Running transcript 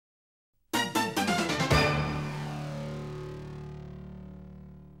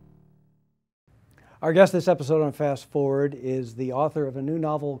Our guest this episode on Fast Forward is the author of a new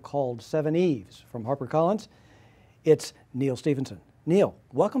novel called Seveneves from HarperCollins. It's Neal Stephenson. Neal,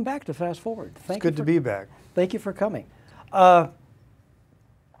 welcome back to Fast Forward. It's good to be back. Thank you for coming. I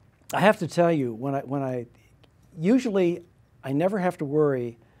have to tell you, usually I never have to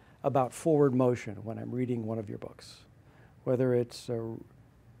worry about forward motion when I'm reading one of your books, whether it's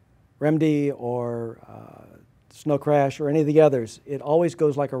Remedy or Snow Crash or any of the others. It always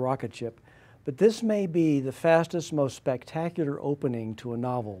goes like a rocket ship. But this may be the fastest, most spectacular opening to a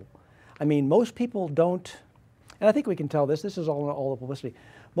novel. I mean, most people don't, and I think we can tell this is all the publicity,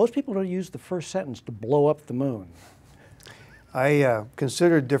 most people don't use the first sentence to blow up the moon. I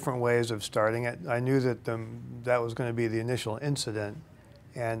considered different ways of starting it. I knew that that was going to be the initial incident,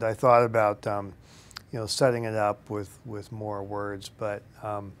 and I thought about setting it up with more words, but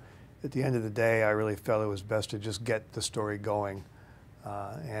at the end of the day, I really felt it was best to just get the story going.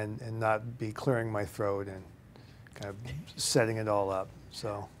 And not be clearing my throat and kind of setting it all up.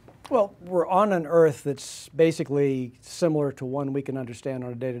 So, well, we're on an Earth that's basically similar to one we can understand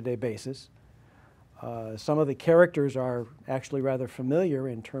on a day-to-day basis. Some of the characters are actually rather familiar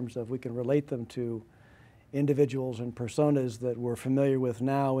in terms of we can relate them to individuals and personas that we're familiar with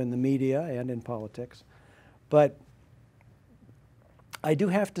now in the media and in politics. But I do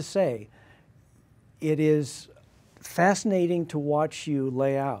have to say, it is fascinating to watch you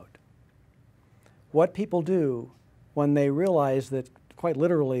lay out what people do when they realize that, quite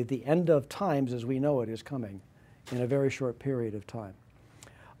literally, the end of times as we know it is coming in a very short period of time.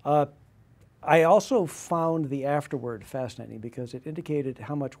 I also found the afterword fascinating because it indicated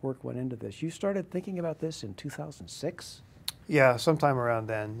how much work went into this. You started thinking about this in 2006? Yeah, sometime around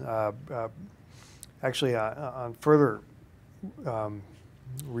then. Actually, on further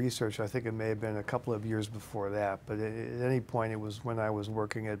research, I think it may have been a couple of years before that, but at any point it was when I was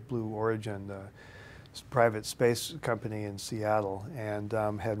working at Blue Origin, the private space company in Seattle, and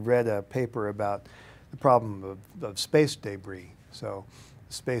had read a paper about the problem of space debris. So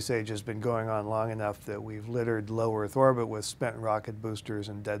the space age has been going on long enough that we've littered low Earth orbit with spent rocket boosters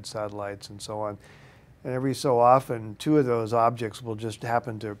and dead satellites and so on. And every so often, two of those objects will just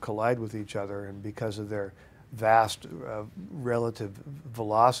happen to collide with each other, and because of their vast relative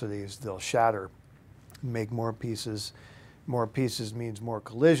velocities, they'll shatter, make more pieces. More pieces means more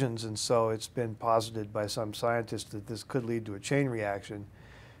collisions, and so it's been posited by some scientists that this could lead to a chain reaction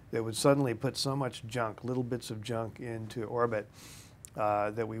that would suddenly put so much junk, little bits of junk, into orbit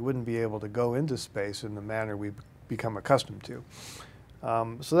that we wouldn't be able to go into space in the manner we've become accustomed to.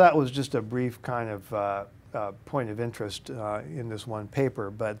 So that was just a brief kind of point of interest in this one paper,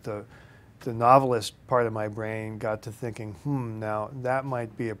 but the novelist part of my brain got to thinking, now that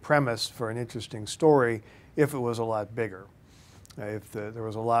might be a premise for an interesting story if it was a lot bigger. If there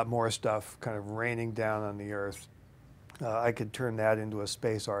was a lot more stuff kind of raining down on the Earth, I could turn that into a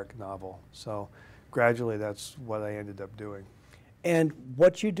space arc novel. So gradually that's what I ended up doing. And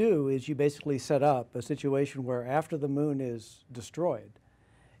what you do is you basically set up a situation where after the moon is destroyed,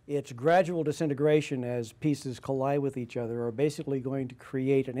 its gradual disintegration as pieces collide with each other are basically going to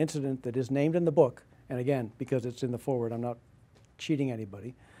create an incident that is named in the book, and again, because it's in the foreword, I'm not cheating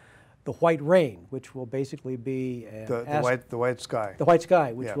anybody, the white rain, which will basically be the white sky. The white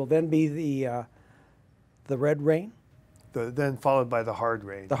sky, which will then be the red rain. Then followed by the hard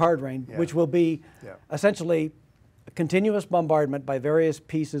rain. The hard rain, which will be essentially a continuous bombardment by various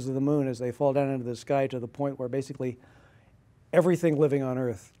pieces of the moon as they fall down into the sky to the point where basically everything living on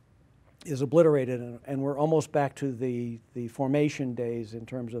Earth is obliterated, and we're almost back to the formation days in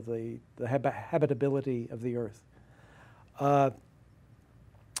terms of the habitability of the Earth. And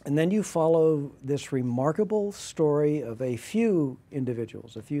then you follow this remarkable story of a few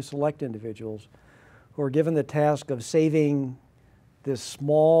individuals, a few select individuals, who are given the task of saving this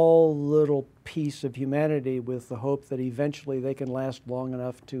small little piece of humanity with the hope that eventually they can last long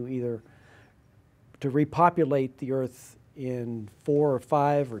enough to either to repopulate the Earth in 4 or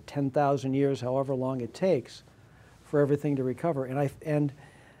 5 or 10,000 years, however long it takes for everything to recover. And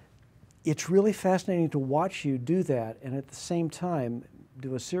it's really fascinating to watch you do that, and at the same time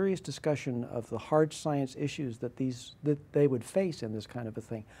do a serious discussion of the hard science issues that they would face in this kind of a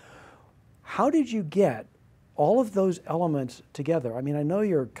thing. How did you get all of those elements together? I mean, I know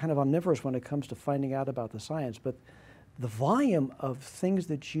you're kind of omnivorous when it comes to finding out about the science, but the volume of things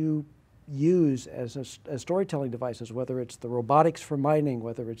that you use as storytelling devices, whether it's the robotics for mining,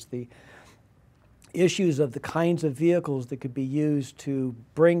 whether it's the issues of the kinds of vehicles that could be used to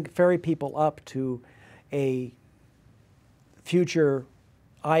ferry people up to a future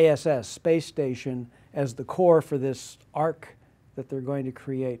ISS space station as the core for this arc that they're going to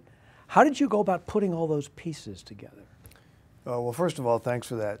create. How did you go about putting all those pieces together? Well, first of all, thanks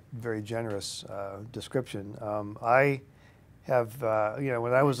for that very generous description. I have,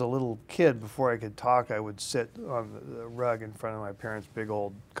 when I was a little kid, before I could talk, I would sit on the rug in front of my parents' big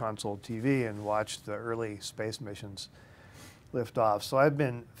old console TV and watch the early space missions lift off. So I've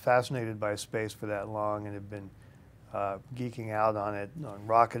been fascinated by space for that long and have been geeking out on it, on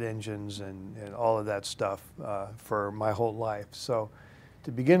rocket engines and all of that stuff for my whole life. So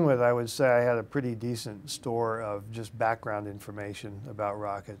to begin with, I would say I had a pretty decent store of just background information about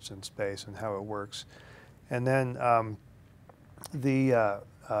rockets and space and how it works. And then the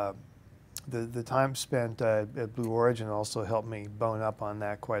time spent at Blue Origin also helped me bone up on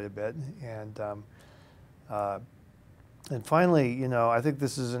that quite a bit. And finally, I think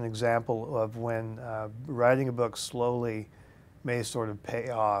this is an example of when writing a book slowly may sort of pay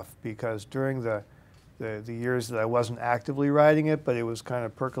off, because during the years that I wasn't actively writing it, but it was kind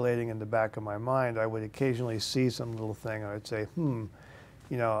of percolating in the back of my mind, I would occasionally see some little thing and I'd say,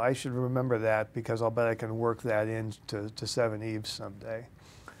 I should remember that, because I'll bet I can work that into Seveneves someday.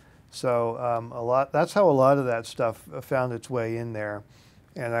 So that's how a lot of that stuff found its way in there.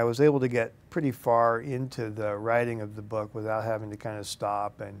 And I was able to get pretty far into the writing of the book without having to kind of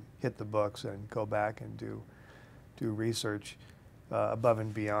stop and hit the books and go back and do research above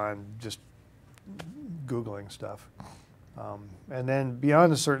and beyond just Googling stuff. And then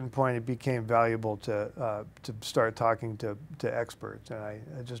beyond a certain point, it became valuable to start talking to experts. And I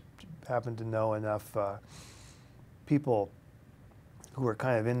just happened to know enough people who were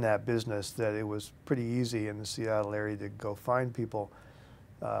kind of in that business that it was pretty easy in the Seattle area to go find people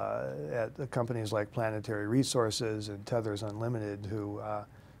at the companies like Planetary Resources and Tethers Unlimited who are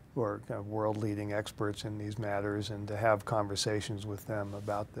kind of world-leading experts in these matters, and to have conversations with them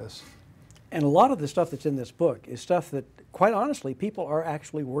about this. And a lot of the stuff that's in this book is stuff that, quite honestly, people are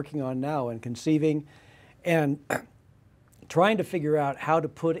actually working on now and conceiving and trying to figure out how to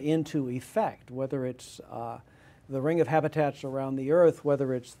put into effect, whether it's the ring of habitats around the Earth,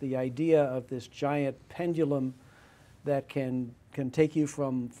 whether it's the idea of this giant pendulum that can take you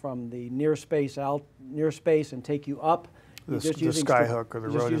from the near space and take you up. The skyhook or the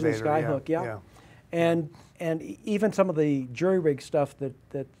rotavator. Using the skyhook, yeah. And even some of the jury rig stuff that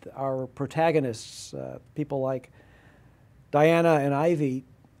our protagonists, people like Diana and Ivy,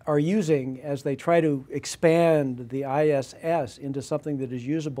 are using as they try to expand the ISS into something that is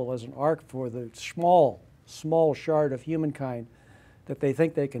usable as an ark for the small shard of humankind that they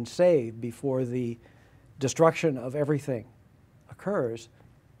think they can save before the destruction of everything occurs,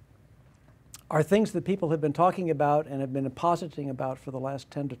 are things that people have been talking about and have been positing about for the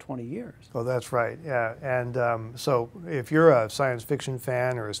last 10 to 20 years. Oh, that's right, yeah. And so if you're a science fiction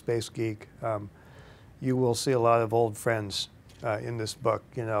fan or a space geek, you will see a lot of old friends in this book.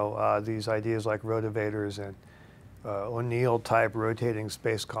 These ideas like rotavators and O'Neill-type rotating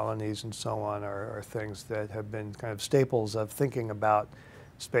space colonies and so on are things that have been kind of staples of thinking about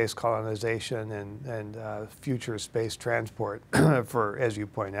space colonization and future space transport for, as you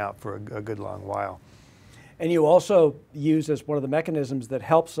point out, for a good long while. And you also use as one of the mechanisms that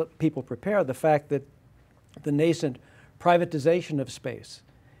helps people prepare the fact that the nascent privatization of space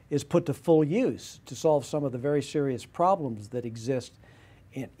is put to full use to solve some of the very serious problems that exist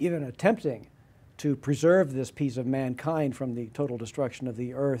in even attempting to preserve this piece of mankind from the total destruction of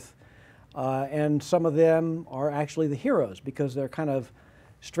the Earth. And some of them are actually the heroes, because they're kind of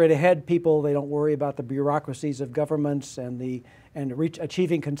straight ahead people. They don't worry about the bureaucracies of governments and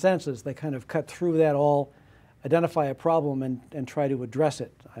achieving consensus. They kind of cut through that all, identify a problem and try to address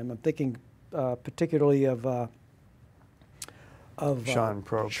it. I'm thinking particularly of Sean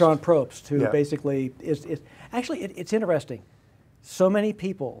Probst. Sean Probst, who basically is actually, it's interesting. So many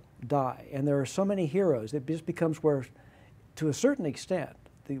people die, and there are so many heroes. It just becomes where, to a certain extent,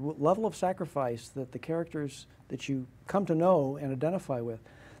 the level of sacrifice that the characters that you come to know and identify with,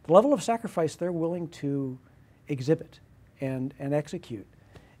 the level of sacrifice they're willing to exhibit and execute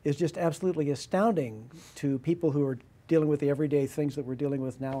is just absolutely astounding to people who are dealing with the everyday things that we're dealing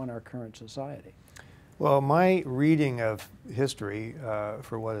with now in our current society. Well, my reading of history,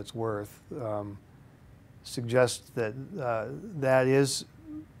 for what it's worth, suggests that that is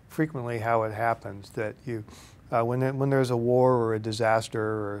frequently how it happens, that you, when there's a war or a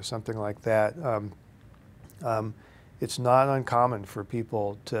disaster or something like that, it's not uncommon for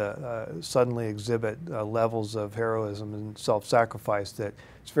people to suddenly exhibit levels of heroism and self-sacrifice that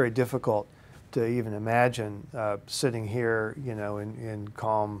it's very difficult to even imagine sitting here, in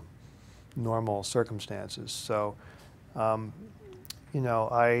calm, normal circumstances. So, that's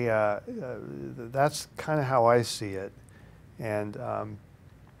kind of how I see it. And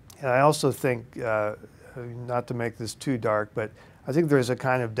And I also think, not to make this too dark, but I think there's a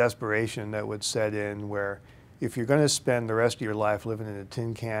kind of desperation that would set in where if you're going to spend the rest of your life living in a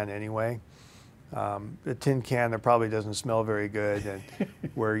tin can anyway, a tin can that probably doesn't smell very good, and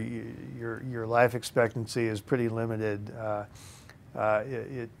where your life expectancy is pretty limited,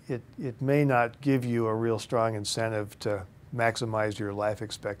 it may not give you a real strong incentive to maximize your life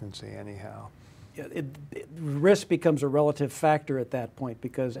expectancy anyhow. Risk becomes a relative factor at that point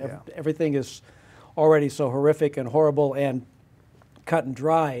because everything is already so horrific and horrible and cut and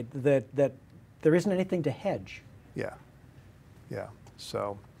dried that there isn't anything to hedge. Yeah, yeah.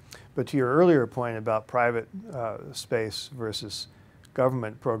 So, but to your earlier point about private space versus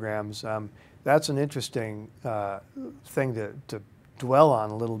government programs, that's an interesting thing to dwell on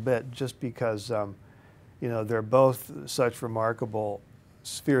a little bit, just because you know, they're both such remarkable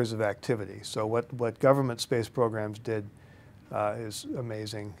spheres of activity. So what government space programs did is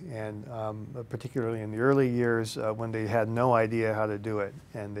amazing, and particularly in the early years when they had no idea how to do it,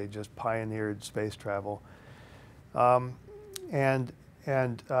 and they just pioneered space travel. And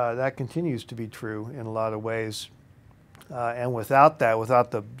that continues to be true in a lot of ways. And without that,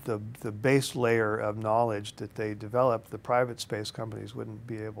 without the base layer of knowledge that they developed, the private space companies wouldn't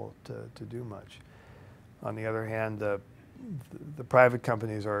be able to do much. On the other hand, the private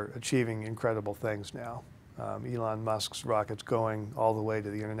companies are achieving incredible things now. Elon Musk's rocket's going all the way to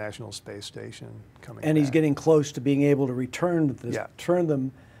the International Space Station. And he's getting close to being able to return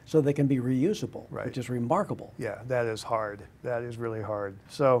them so they can be reusable, which is remarkable. Yeah, that is hard. That is really hard.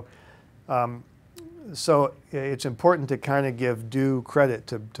 So, so it's important to kind of give due credit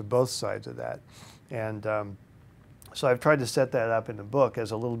to both sides of that. And so I've tried to set that up in the book as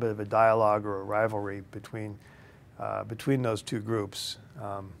a little bit of a dialogue or a rivalry between those two groups.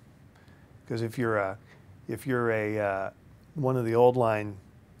 Because if you're one of the old line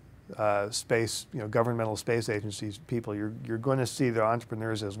space, governmental space agencies people, you're going to see the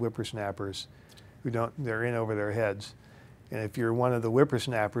entrepreneurs as whippersnappers they're in over their heads. And if you're one of the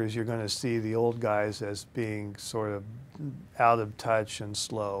whippersnappers, you're going to see the old guys as being sort of out of touch and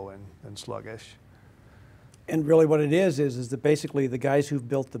slow and sluggish. And really what it is that basically the guys who've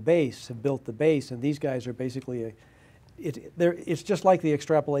built the base have built the base, and these guys are basically, it's just like the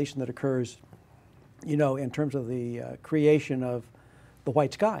extrapolation that occurs, in terms of the creation of the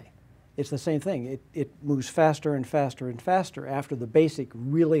white sky. It's the same thing. It moves faster and faster and faster after the basic,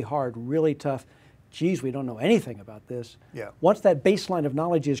 really hard, really tough, geez, we don't know anything about this. Yeah. Once that baseline of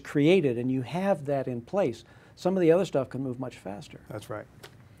knowledge is created and you have that in place, some of the other stuff can move much faster. That's right.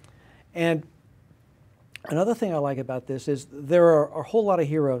 And another thing I like about this is there are a whole lot of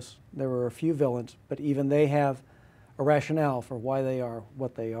heroes. There are a few villains, but even they have a rationale for why they are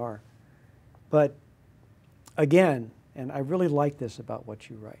what they are. But again, and I really like this about what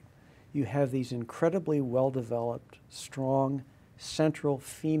you write, you have these incredibly well-developed, strong, central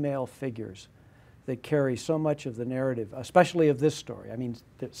female figures that carry so much of the narrative, especially of this story. I mean,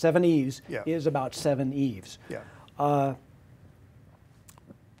 Seveneves is about seven Eves. Yeah.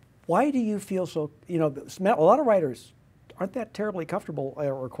 Why do you feel so, a lot of writers aren't that terribly comfortable,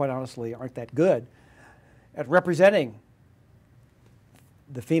 or quite honestly, aren't that good at representing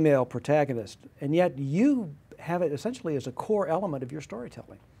the female protagonist, and yet you have it essentially as a core element of your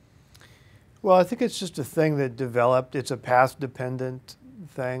storytelling. Well, I think it's just a thing that developed. It's a path-dependent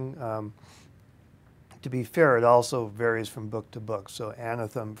thing. To be fair, it also varies from book to book. So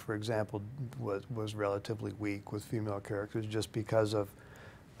Anathem, for example, was relatively weak with female characters just because of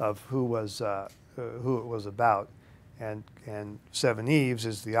who it was about. And Seveneves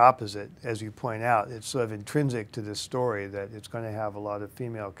is the opposite. As you point out, it's sort of intrinsic to this story that it's going to have a lot of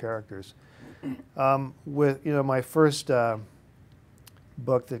female characters. With my first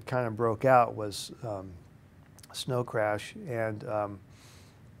book that kind of broke out was Snow Crash, and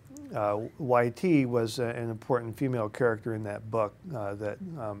YT was an important female character in that book that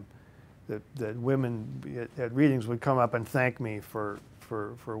women at readings would come up and thank me for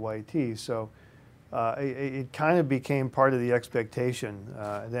YT. So it kind of became part of the expectation.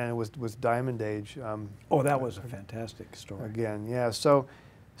 Then it was with Diamond Age. Oh, that was a fantastic story. Again, yeah. So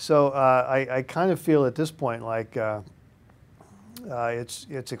I kind of feel at this point like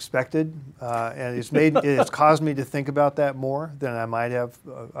it's expected, and it's caused me to think about that more than I might have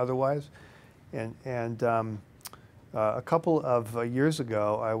otherwise. And a couple of years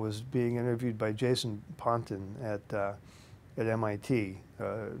ago, I was being interviewed by Jason Pontin at MIT,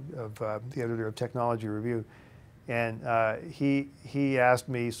 the editor of Technology Review, and he asked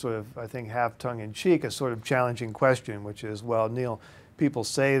me sort of, I think, half tongue-in-cheek, a sort of challenging question, which is, well, Neal, people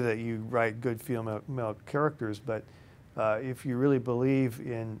say that you write good female characters, but if you really believe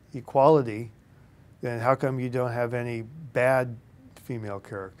in equality, then how come you don't have any bad female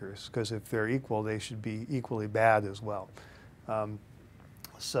characters? Because if they're equal, they should be equally bad as well.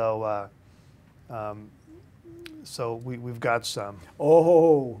 So we've got some.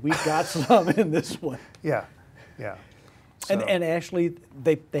 Oh, we've got some in this one. Yeah, yeah. So, And actually,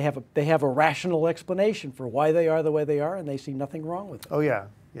 they have a rational explanation for why they are the way they are, and they see nothing wrong with it. oh yeah,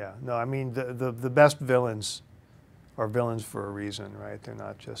 yeah. No, I mean the best villains are villains for a reason, right? They're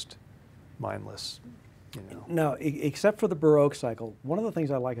not just mindless, you know. Now, except for the Baroque cycle, one of the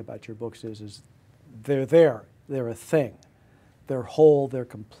things I like about your books is they're there, they're a thing, they're whole, they're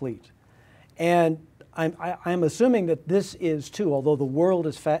complete, and I'm assuming that this is too, although the world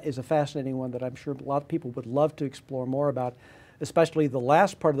is a fascinating one that I'm sure a lot of people would love to explore more about, especially the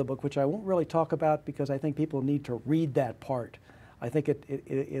last part of the book, which I won't really talk about because I think people need to read that part. I think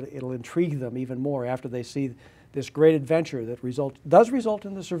it'll intrigue them even more after they see this great adventure that does result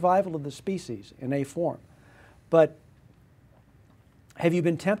in the survival of the species in a form. But have you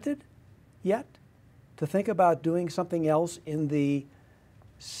been tempted yet to think about doing something else in the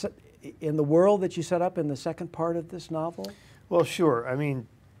world that you set up in the second part of this novel? Well, sure. I mean,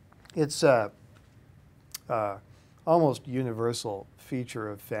 it's almost universal feature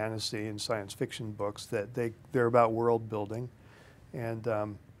of fantasy and science fiction books that they're about world building, and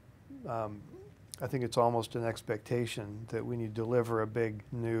I think it's almost an expectation that when you deliver a big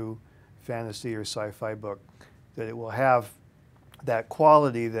new fantasy or sci-fi book, that it will have that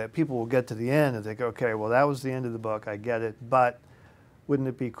quality that people will get to the end and think, okay, well, that was the end of the book, I get it, but wouldn't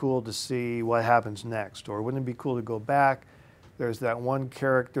it be cool to see what happens next? Or wouldn't it be cool to go back? There's that one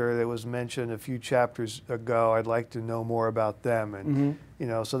character that was mentioned a few chapters ago. I'd like to know more about them. And, you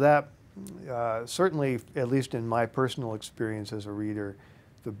know, so that certainly, at least in my personal experience as a reader,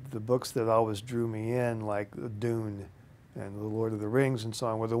 the books that always drew me in, like Dune and The Lord of the Rings and so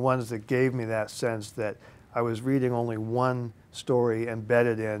on, were the ones that gave me that sense that I was reading only one story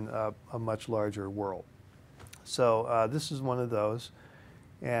embedded in a much larger world. So this is one of those.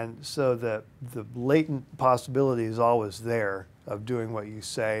 And so the latent possibility is always there of doing what you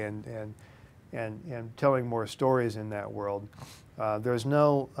say and telling more stories in that world. There's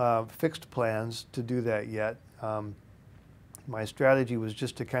no fixed plans to do that yet. My strategy was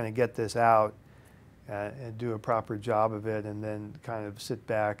just to kind of get this out and do a proper job of it, and then kind of sit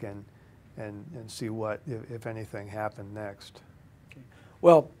back and see what, if anything, happened next. Okay.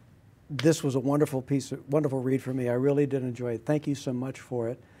 Well, this was a wonderful wonderful read for me. I really did enjoy it. Thank you so much for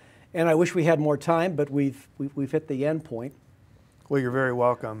it. And I wish we had more time, but we've hit the end point. Well, you're very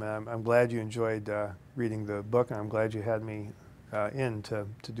welcome. I'm glad you enjoyed reading the book, and I'm glad you had me in to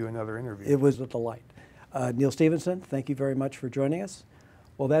do another interview. It was a delight. Neal Stephenson, thank you very much for joining us.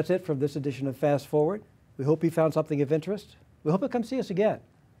 Well, that's it from this edition of Fast Forward. We hope you found something of interest. We hope you'll come see us again.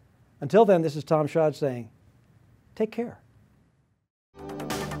 Until then, this is Tom Schad saying, take care.